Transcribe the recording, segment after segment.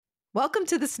Welcome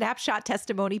to the Snapshot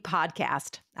Testimony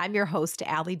Podcast. I'm your host,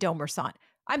 Allie Domersant.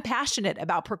 I'm passionate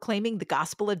about proclaiming the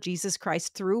gospel of Jesus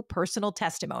Christ through personal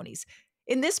testimonies.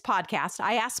 In this podcast,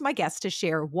 I ask my guests to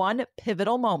share one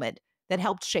pivotal moment that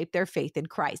helped shape their faith in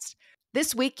Christ.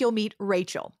 This week, you'll meet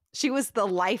Rachel. She was the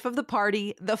life of the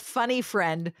party, the funny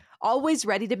friend, always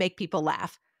ready to make people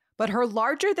laugh. But her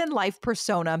larger-than-life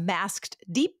persona masked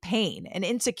deep pain and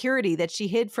insecurity that she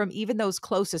hid from even those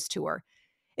closest to her.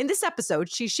 In this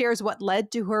episode, she shares what led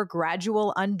to her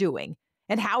gradual undoing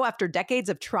and how, after decades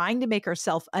of trying to make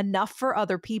herself enough for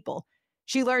other people,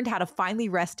 she learned how to finally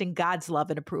rest in God's love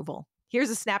and approval. Here's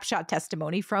a snapshot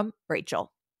testimony from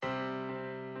Rachel.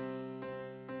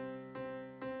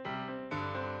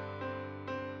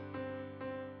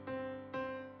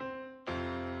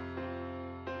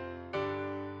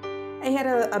 I had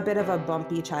a bit of a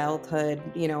bumpy childhood,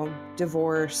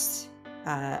 divorce,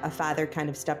 a father kind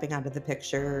of stepping out of the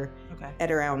picture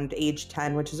at around age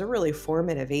 10, which is a really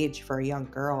formative age for a young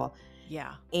girl.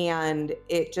 Yeah. And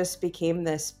it just became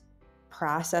this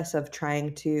process of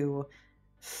trying to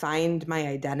find my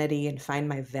identity and find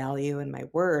my value and my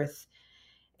worth.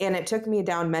 And it took me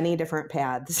down many different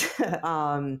paths.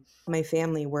 My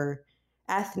family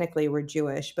ethnically were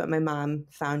Jewish, but my mom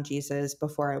found Jesus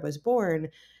before I was born.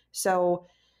 So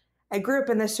I grew up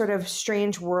in this sort of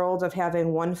strange world of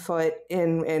having one foot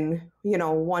in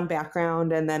one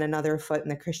background and then another foot in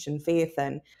the Christian faith,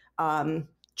 and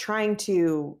trying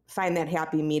to find that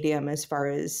happy medium as far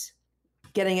as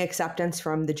getting acceptance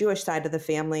from the Jewish side of the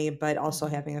family, but also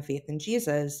having a faith in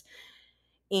Jesus.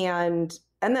 And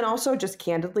then also just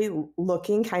candidly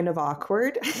looking kind of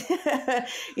awkward,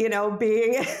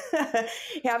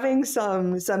 having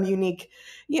some unique,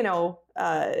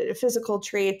 physical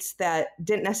traits that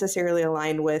didn't necessarily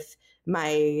align with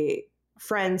my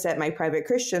friends at my private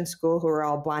Christian school who are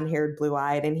all blonde haired, blue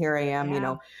eyed. And here I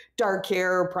am, dark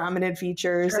hair, prominent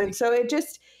features. Sure. And so it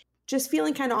just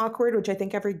feeling kind of awkward, which I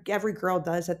think every girl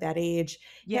does at that age,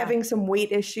 having some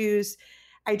weight issues.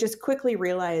 I just quickly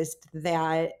realized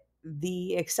that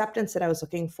the acceptance that I was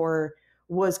looking for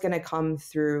was going to come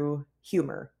through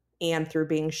humor and through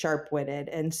being sharp-witted.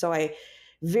 And so I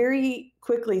very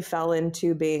quickly fell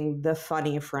into being the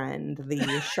funny friend,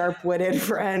 the sharp-witted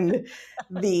friend,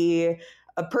 a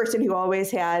person who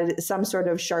always had some sort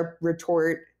of sharp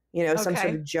retort, some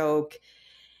sort of joke.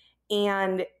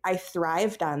 And I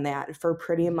thrived on that for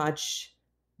pretty much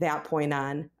that point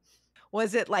on.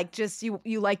 Was it like just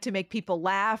you like to make people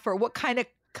laugh, or what kind of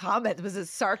comment? Was it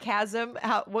sarcasm?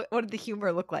 What did the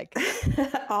humor look like?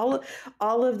 all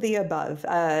of the above,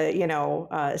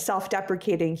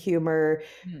 self-deprecating humor,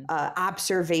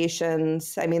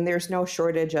 observations. I mean, there's no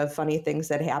shortage of funny things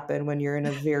that happen when you're in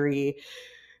a very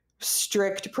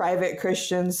strict private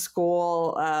Christian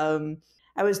school.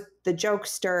 I was the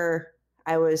jokester.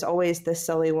 I was always the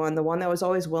silly one, the one that was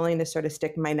always willing to sort of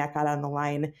stick my neck out on the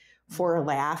line for a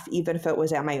laugh, even if it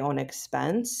was at my own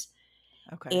expense.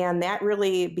 Okay. And that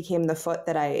really became the foot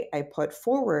that I put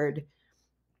forward.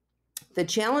 The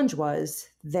challenge was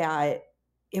that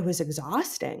it was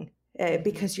exhausting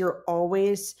because you're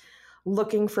always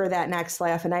looking for that next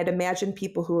laugh. And I'd imagine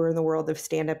people who are in the world of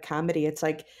stand-up comedy, it's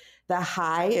like the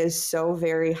high is so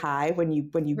very high when you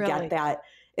really get that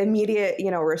immediate,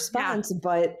 response,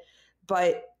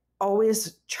 but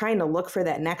always trying to look for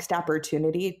that next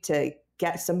opportunity to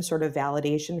get some sort of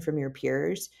validation from your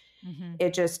peers. Mm-hmm.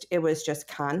 It was just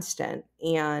constant.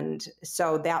 And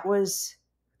so that was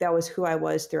who I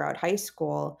was throughout high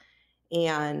school.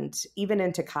 And even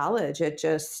into college, I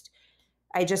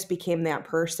just became that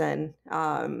person.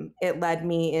 It led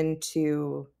me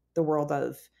into the world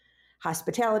of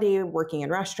hospitality, working in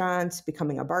restaurants,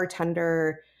 becoming a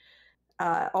bartender,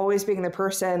 always being the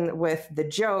person with the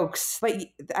jokes. But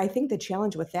I think the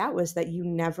challenge with that was that you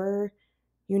never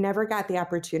got the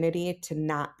opportunity to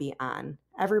not be on.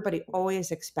 Everybody always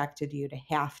expected you to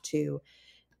have to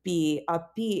be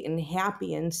upbeat and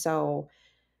happy. And so,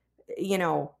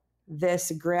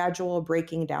 this gradual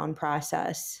breaking down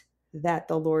process that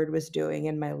the Lord was doing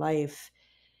in my life,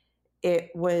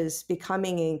 it was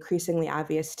becoming increasingly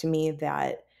obvious to me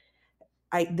that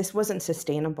this wasn't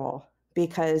sustainable,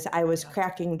 because I was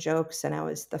cracking jokes and I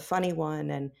was the funny one,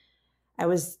 and I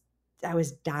was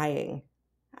dying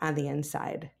on the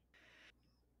inside.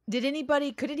 Could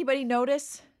anybody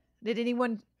notice? Did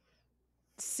anyone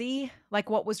see like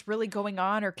what was really going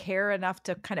on or care enough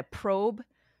to kind of probe?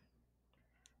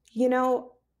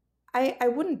 I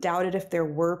wouldn't doubt it if there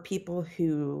were people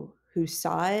who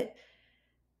saw it,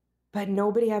 but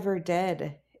nobody ever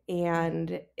did.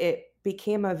 And it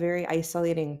became a very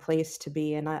isolating place to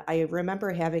be. And I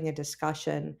remember having a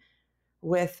discussion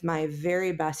with my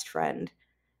very best friend.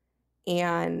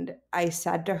 And I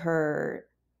said to her,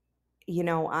 you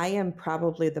know, I am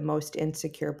probably the most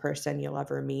insecure person you'll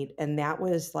ever meet. And that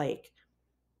was like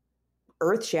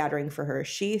earth shattering for her.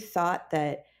 She thought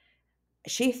that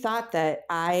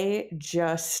I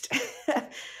just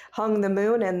hung the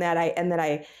moon, and that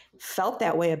I felt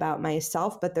that way about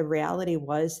myself. But the reality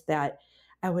was that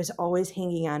I was always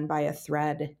hanging on by a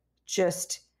thread,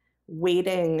 just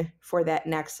waiting for that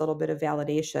next little bit of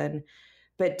validation.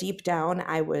 But deep down,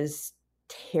 I was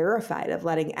terrified of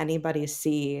letting anybody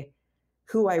see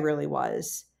who I really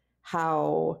was,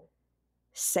 how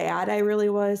sad I really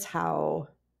was, how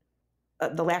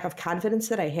the lack of confidence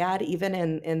that I had, even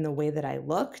in the way that I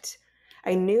looked.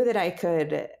 I knew that I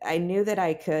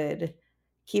could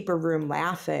keep a room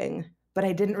laughing, but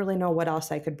I didn't really know what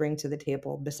else I could bring to the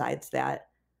table besides that.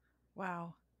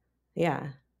 Wow. Yeah.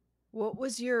 What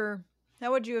was your,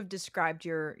 how would you have described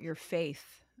your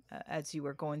faith as you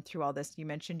were going through all this? You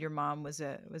mentioned your mom was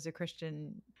a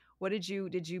Christian. What did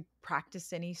you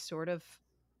practice any sort of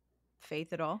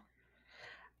faith at all?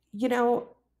 You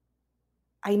know,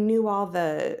 I knew all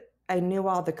the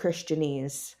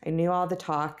Christianese. I knew all the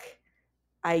talk.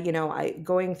 I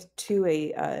going to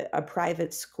a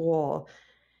private school,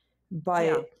 Yeah.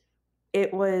 but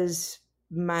it was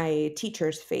my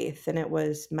teacher's faith, and it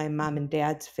was my mom Mhm. and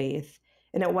dad's faith,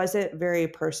 and it wasn't very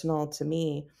personal to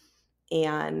me.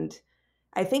 And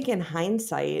I think in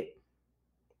hindsight,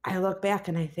 I look back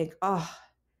and I think, oh,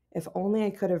 if only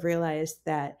I could have realized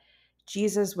that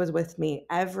Jesus was with me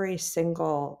every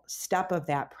single step of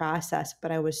that process.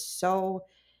 But I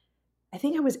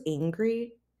think I was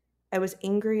angry. I was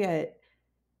angry at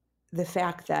the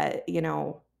fact that,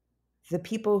 the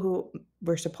people who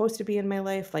were supposed to be in my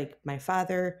life, like my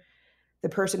father, the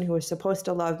person who was supposed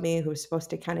to love me, who was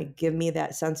supposed to kind of give me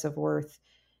that sense of worth,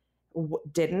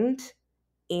 didn't.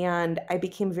 And I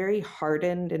became very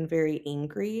hardened and very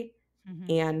angry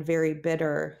Mhm. and very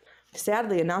bitter.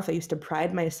 Sadly enough, I used to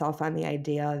pride myself on the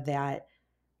idea that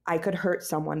I could hurt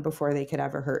someone before they could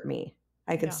ever hurt me.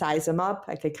 I could Yeah. size them up.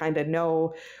 I could kind of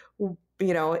know,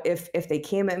 if they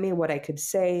came at me, what I could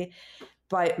say.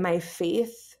 But my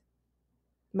faith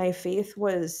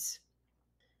was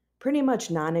pretty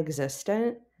much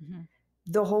non-existent. Mhm.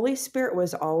 The Holy Spirit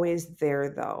was always there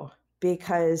though,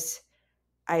 because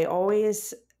I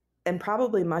always, and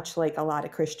probably much like a lot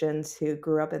of Christians who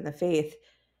grew up in the faith,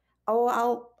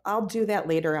 oh, I'll do that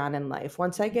later on in life.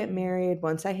 Once I get Mhm. married,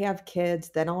 once I have kids,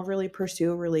 then I'll really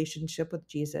pursue a relationship with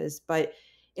Jesus. But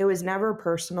it was never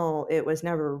personal, it was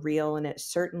never real, and it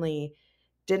certainly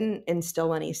didn't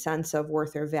instill any sense of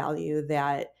worth or value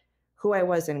that who I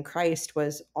was in Christ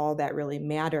was all that really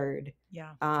mattered.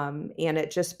 Yeah. And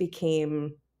it just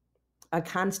became a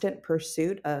constant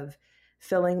pursuit of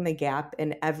filling the gap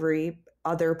in every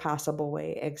other possible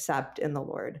way except in the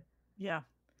Lord. Yeah.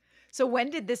 So when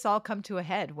did this all come to a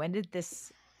head? When did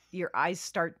this your eyes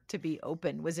start to be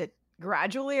open? Was it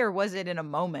gradually or was it in a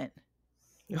moment?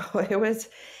 It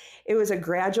was a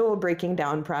gradual breaking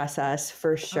down process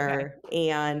for Okay. sure,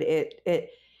 and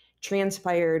it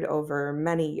transpired over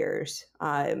many years.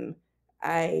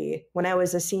 I when I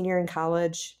was a senior in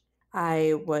college,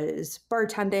 I was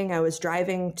bartending. I was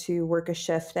driving to work a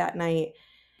shift that night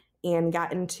and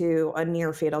got into a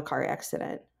near fatal car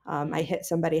accident. I Mm. hit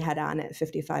somebody head on at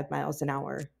 55 miles an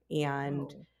hour, and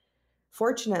Oh.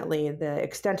 fortunately, the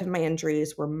extent of my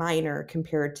injuries were minor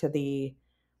compared to the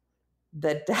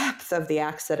depth of the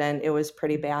accident. It was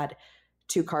pretty Mhm. bad.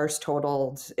 Two cars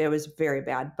totaled. It was very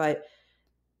bad, but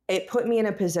it put me in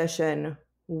a position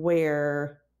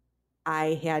where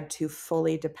I had to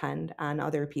fully depend on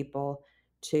other people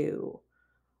to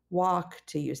walk,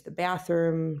 to use the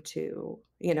bathroom, to,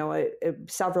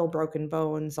 several broken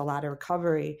bones, a lot of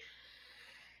recovery.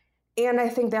 And I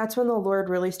think that's when the Lord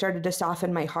really started to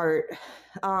soften my heart,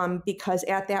 because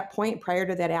at that point, prior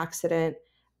to that accident,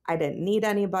 I didn't need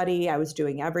anybody. I was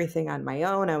doing everything on my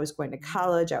own. I was going to Mhm.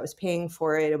 college. I was paying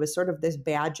for it. It was sort of this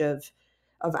badge of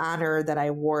honor that I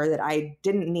wore, that I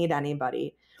didn't need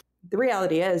anybody. The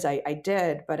reality is I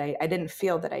did, but I didn't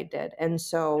feel that I did. And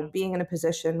so Yeah. being in a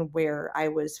position where I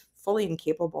was fully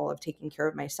incapable of taking care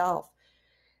of myself,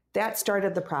 that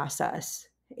started the process.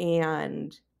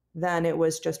 And then it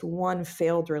was just one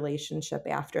failed relationship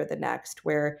after the next,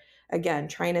 where again,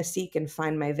 trying to seek and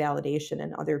find my validation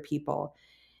in other people.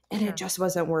 And it Sure. just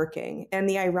wasn't working. And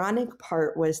the ironic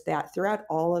part was that throughout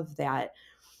all of that,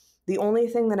 the only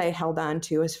thing that I held on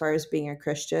to as far as being a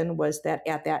Christian was that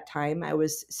at that time I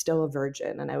was still a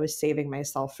virgin and I was saving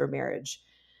myself for marriage.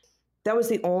 That was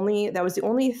the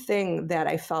only thing that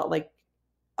I felt like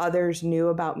others knew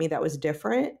about me that was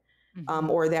different.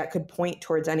 or that could point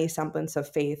towards any semblance of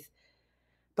faith.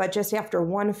 But just after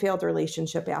one failed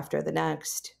relationship after the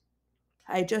next,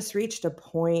 I just reached a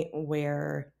point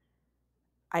where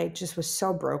I just was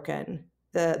so broken.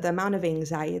 The amount of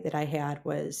anxiety that I had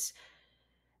was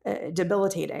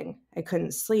debilitating. I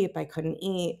couldn't sleep. I couldn't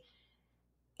eat.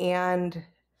 And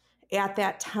at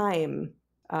that time,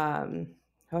 I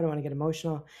don't want to get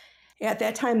emotional. At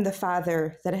that time, the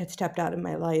father that had stepped out of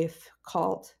my life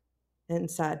called and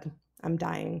said, "I'm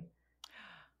dying."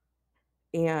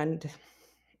 And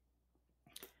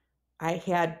I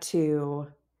had to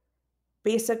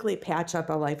basically patch up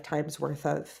a lifetime's worth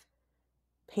of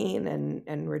pain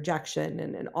and rejection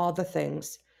and all the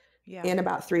things in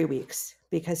about 3 weeks,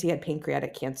 because he had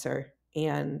pancreatic cancer.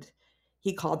 And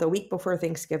he called the week before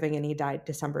Thanksgiving and he died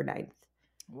December 9th.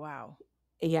 Wow.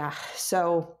 Yeah.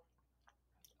 So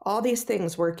all these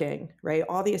things working, right?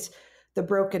 The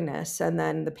brokenness and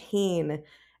then the pain,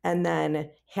 and then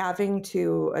having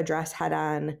to address head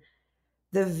on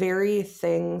the very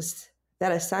things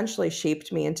that essentially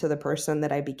shaped me into the person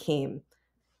that I became.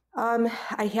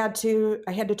 I had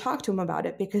to talk to him about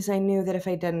it, because I knew that if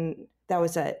I didn't, that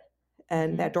was it.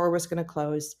 And that door was going to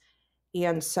close.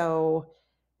 And so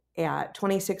at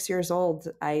 26 years old,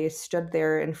 I stood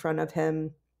there in front of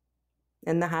him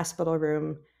in the hospital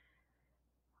room,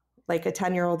 like a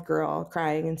 10-year-old girl,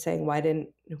 crying and saying, why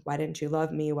didn't you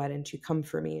love me? Why didn't you come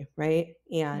for me? Right.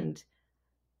 And,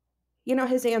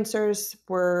 his answers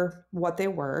were what they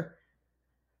were.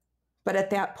 But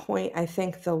at that point, I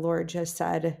think the Lord just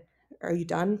said, "Are you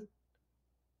done?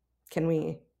 Can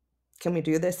we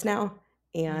do this now?"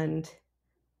 And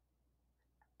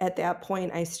at that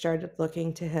point, I started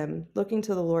looking to him, looking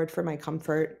to the Lord for my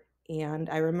comfort. And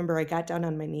I remember I got down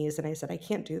on my knees and I said, "I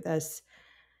can't do this.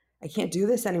 I can't do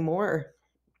this anymore."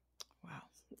 Wow.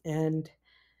 And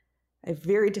I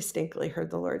very distinctly heard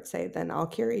the Lord say, "Then I'll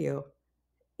carry you."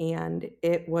 And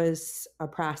it was a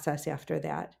process after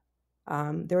that.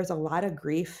 There was a lot of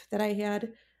grief that I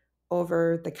had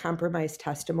over the compromised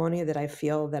testimony that I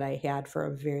feel that I had for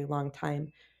a very long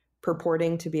time,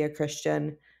 purporting to be a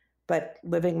Christian, but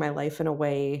living my life in a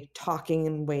way, talking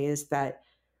in ways that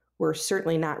were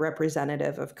certainly not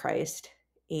representative of Christ.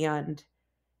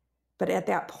 But at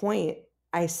that point,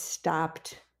 I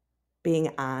stopped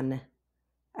being on.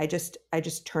 I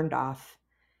just turned off.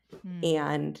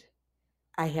 And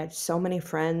I had so many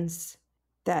friends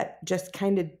that just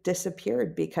kind of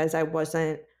disappeared, because I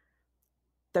wasn't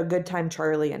the good time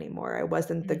Charlie anymore. I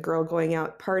wasn't the girl going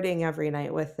out partying every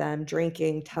night with them,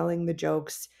 drinking, telling the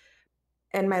jokes.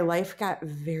 And my life got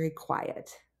very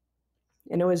quiet.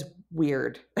 And it was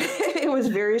weird. It was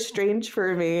very strange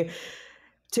for me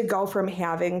to go from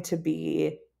having to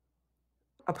be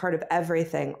a part of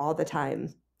everything all the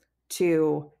time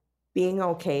to being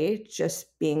okay,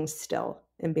 just being still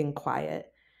and being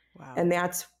quiet. Wow. And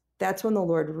that's when the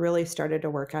Lord really started to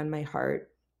work on my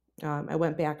heart. I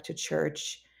went back to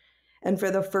church, and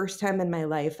for the first time in my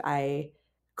life, I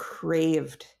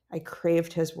craved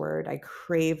his word. I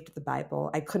craved the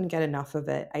Bible. I couldn't get enough of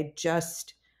it. I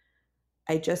just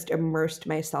immersed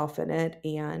myself in it.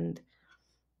 And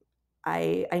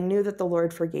I knew that the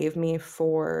Lord forgave me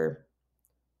for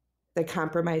the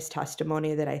compromised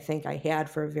testimony that I think I had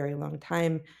for a very long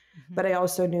time. But I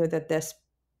also knew that this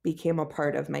became a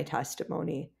part of my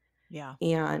testimony. Yeah.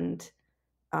 And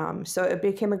so it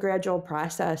became a gradual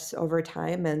process over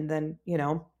time. And then,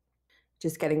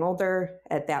 just getting older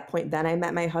at that point, then I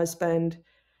met my husband.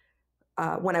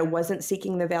 When I wasn't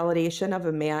seeking the validation of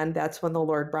a man, that's when the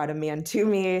Lord brought a man to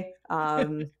me.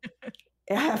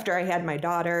 After I had my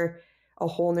daughter, a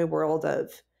whole new world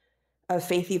of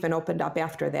faith even opened up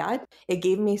after that. It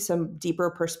gave me some deeper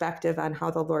perspective on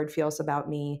how the Lord feels about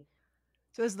me.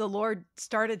 So as the Lord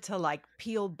started to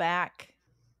peel back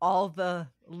all the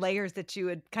layers that you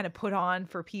had kind of put on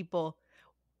for people,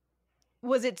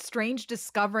 was it strange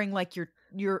discovering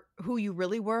your who you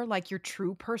really were, your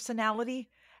true personality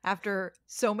after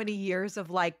so many years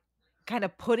of kind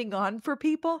of putting on for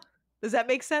people? Does that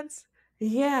make sense?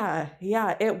 Yeah,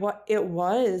 it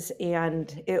was,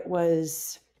 and it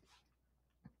was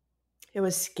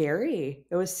scary.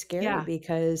 It was scary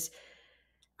because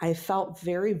I felt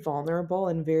very vulnerable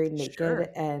and very naked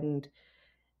and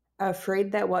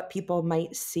afraid that what people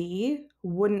might see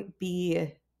wouldn't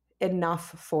be enough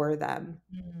for them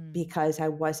because I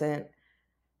wasn't.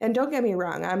 And don't get me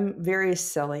wrong, I'm very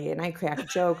silly and I crack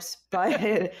jokes, but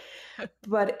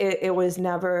it was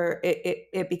never,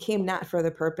 it became not for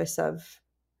the purpose of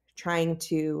trying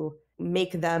to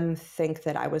make them think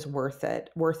that I was worth it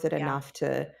enough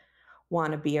to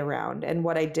want to be around. And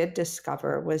what I did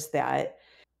discover was that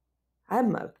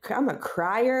I'm a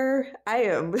crier. I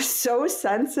am so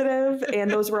sensitive. And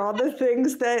those were all the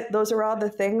things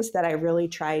that I really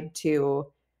tried to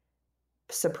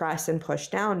suppress and push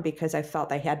down because I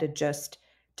felt I had to just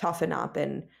toughen up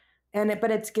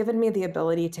but it's given me the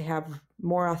ability to have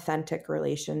more authentic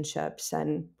relationships.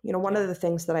 And, one of the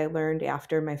things that I learned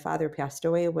after my father passed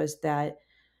away was that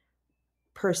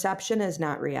perception is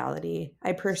not reality.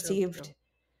 I perceived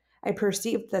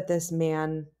that this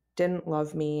man didn't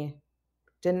love me,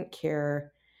 didn't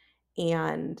care.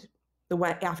 And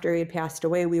after he had passed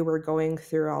away, we were going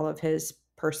through all of his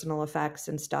personal effects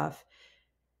and stuff.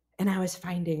 And I was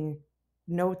finding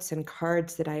notes and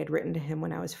cards that I had written to him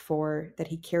when I was 4 that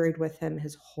he carried with him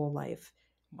his whole life.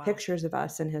 Wow. Pictures of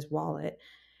us in his wallet.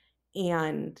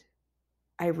 And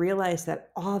I realized that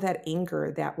all that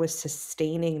anger that was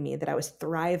sustaining me, that I was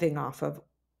thriving off of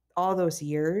all those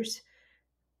years,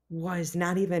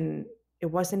 wasn't even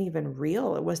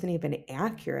real. It wasn't even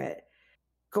accurate.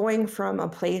 Going from a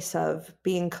place of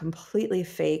being completely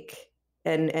fake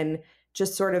and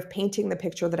just sort of painting the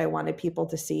picture that I wanted people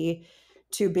to see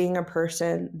to being a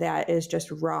person that is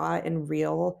just raw and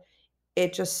real,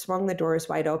 it just swung the doors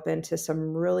wide open to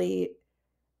some really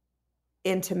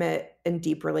intimate and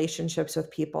deep relationships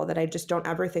with people that I just don't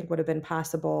ever think would have been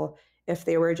possible if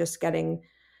they were just getting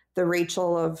the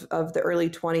Rachel of the early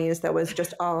 20s that was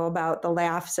just all about the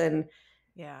laughs. And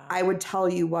I would tell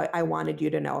you what I wanted you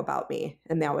to know about me.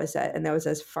 And that was it. And that was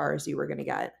as far as you were going to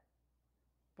get.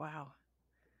 Wow.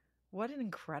 What an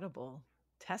incredible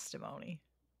testimony.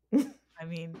 I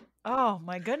mean, oh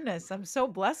my goodness. I'm so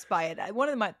blessed by it. One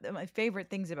of my favorite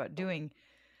things about doing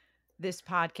this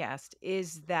podcast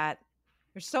is that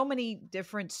there's so many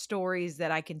different stories that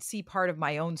I can see part of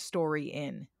my own story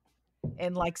in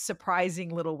like surprising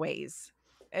little ways.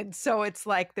 And so it's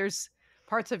like, there's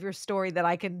parts of your story that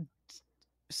I can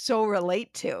so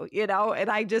relate to, and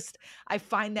I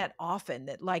find that often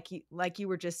that like you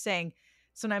were just saying,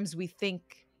 sometimes we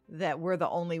think that we're the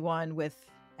only one with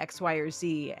X, Y, or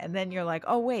Z. And then you're like,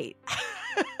 oh, wait,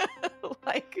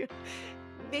 like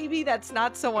maybe that's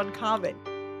not so uncommon.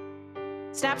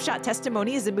 Snapshot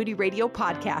Testimony is a Moody Radio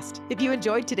podcast. If you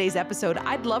enjoyed today's episode,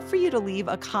 I'd love for you to leave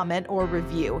a comment or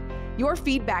review. Your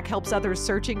feedback helps others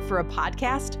searching for a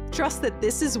podcast trust that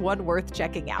this is one worth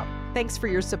checking out. Thanks for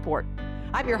your support.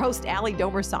 I'm your host, Allie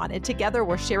Domerson, and together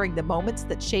we're sharing the moments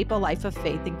that shape a life of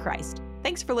faith in Christ.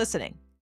 Thanks for listening.